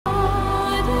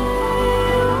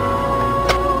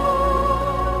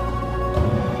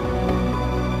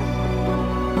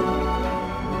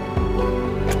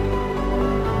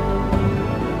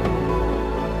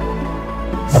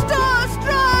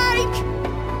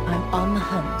On the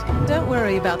hunt. Don't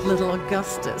worry about little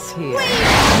Augustus here.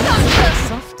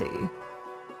 Softy.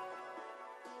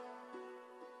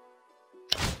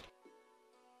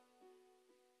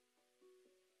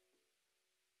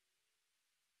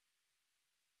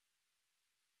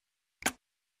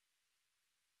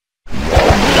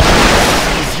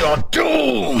 Your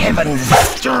doom! Heaven's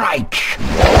strike!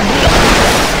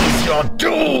 Is your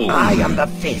doom! I am the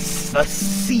fist, the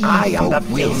sea. I am the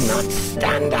will not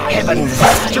stand. Heaven's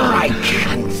strike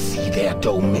and see their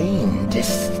domain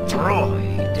destroyed.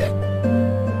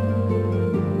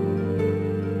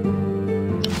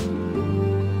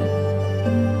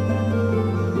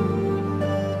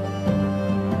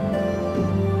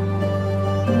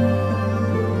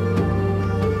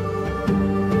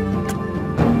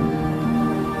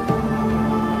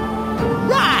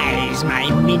 My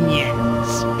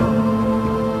minions!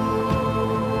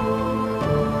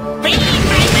 Feed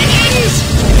my minions!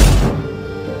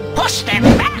 Push them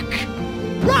back!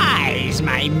 Rise,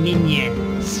 my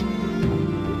minions!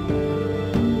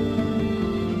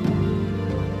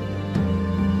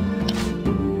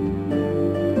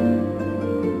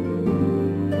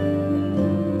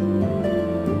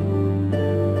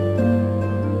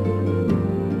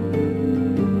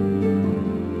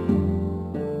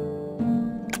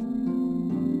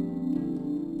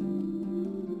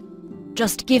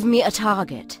 Just give me a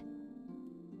target.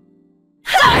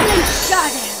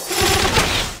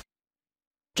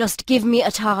 Just give me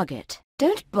a target.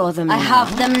 Don't bother me. I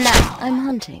have them now. I'm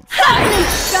hunting.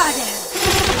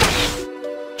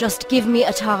 Just give me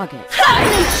a target.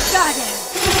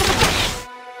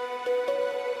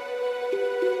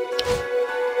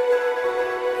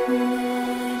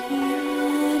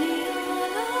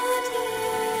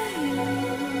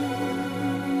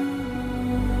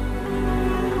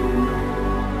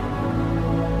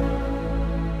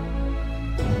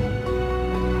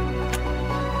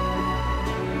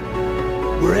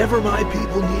 Wherever my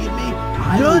people need me,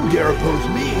 none dare oppose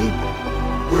me.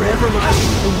 Wherever my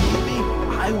people need me,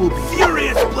 I will be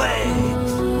furious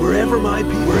blades. Wherever my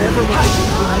people, I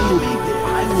will be there. I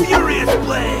will furious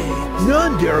blades.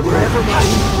 None dare oppose. Wherever my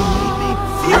people need me,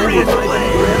 furious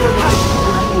blades. Wherever my people,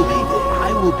 I will be there.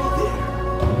 I will be there.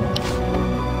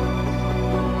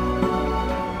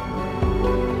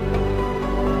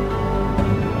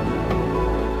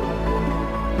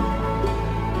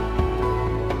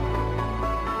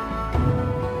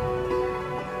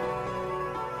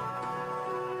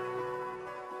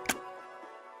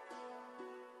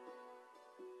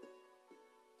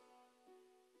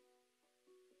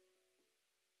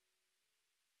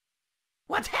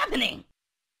 What's happening?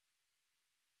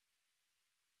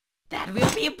 That will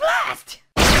be a blast!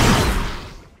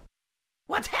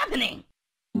 What's happening?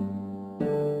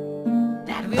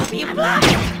 That will be a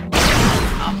blast!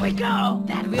 Off we go!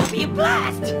 That will be a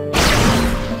blast!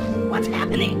 What's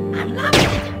happening? I'm loving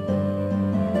it!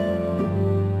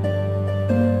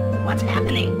 What's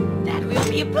happening? That will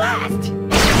be a blast!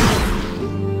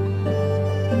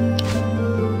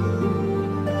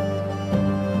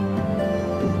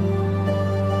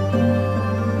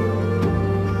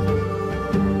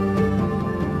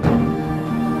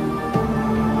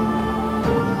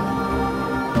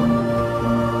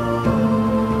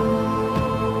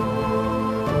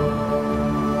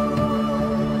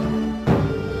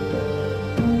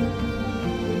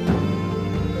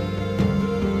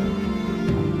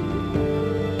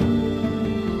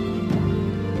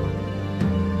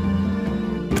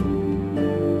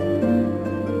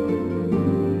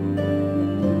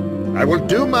 I will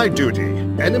do my duty.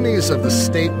 Enemies of the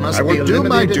state must be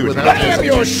eliminated without I am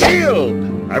your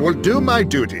shield! I will do my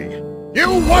duty. You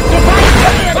want to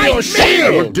fight? I am your shield! I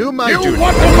will do my duty. You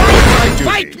want to fight?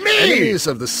 Fight me! Enemies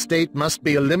of the state must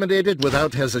be eliminated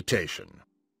without hesitation.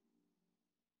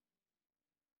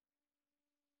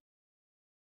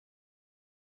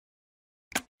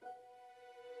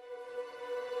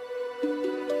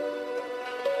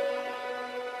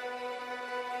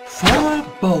 For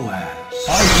Boaz.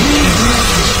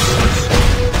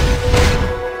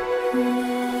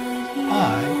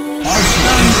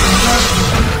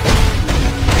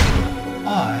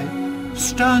 I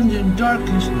stand in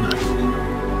darkest night.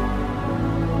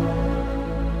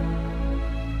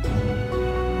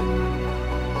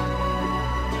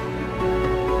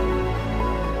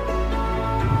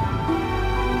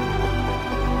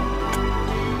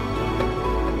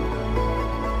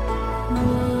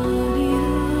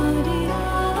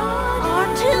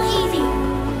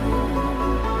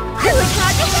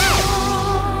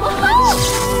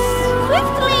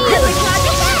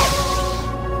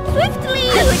 Swiftly!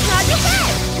 I will charge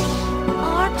ahead!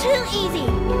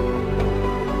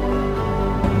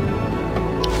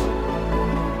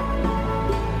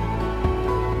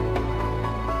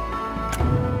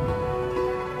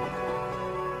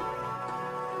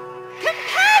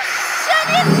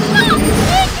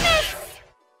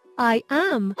 I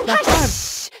am the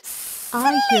heart.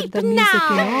 I hear the music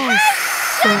in all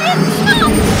songs.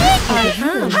 I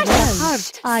am the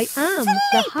heart. I am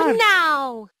the heart.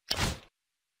 Now!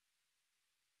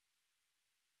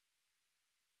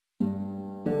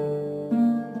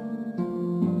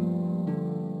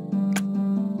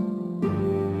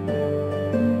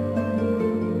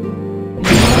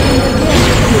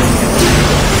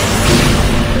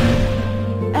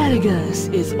 Argus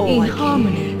is all in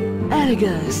harmony.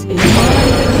 Argus is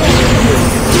all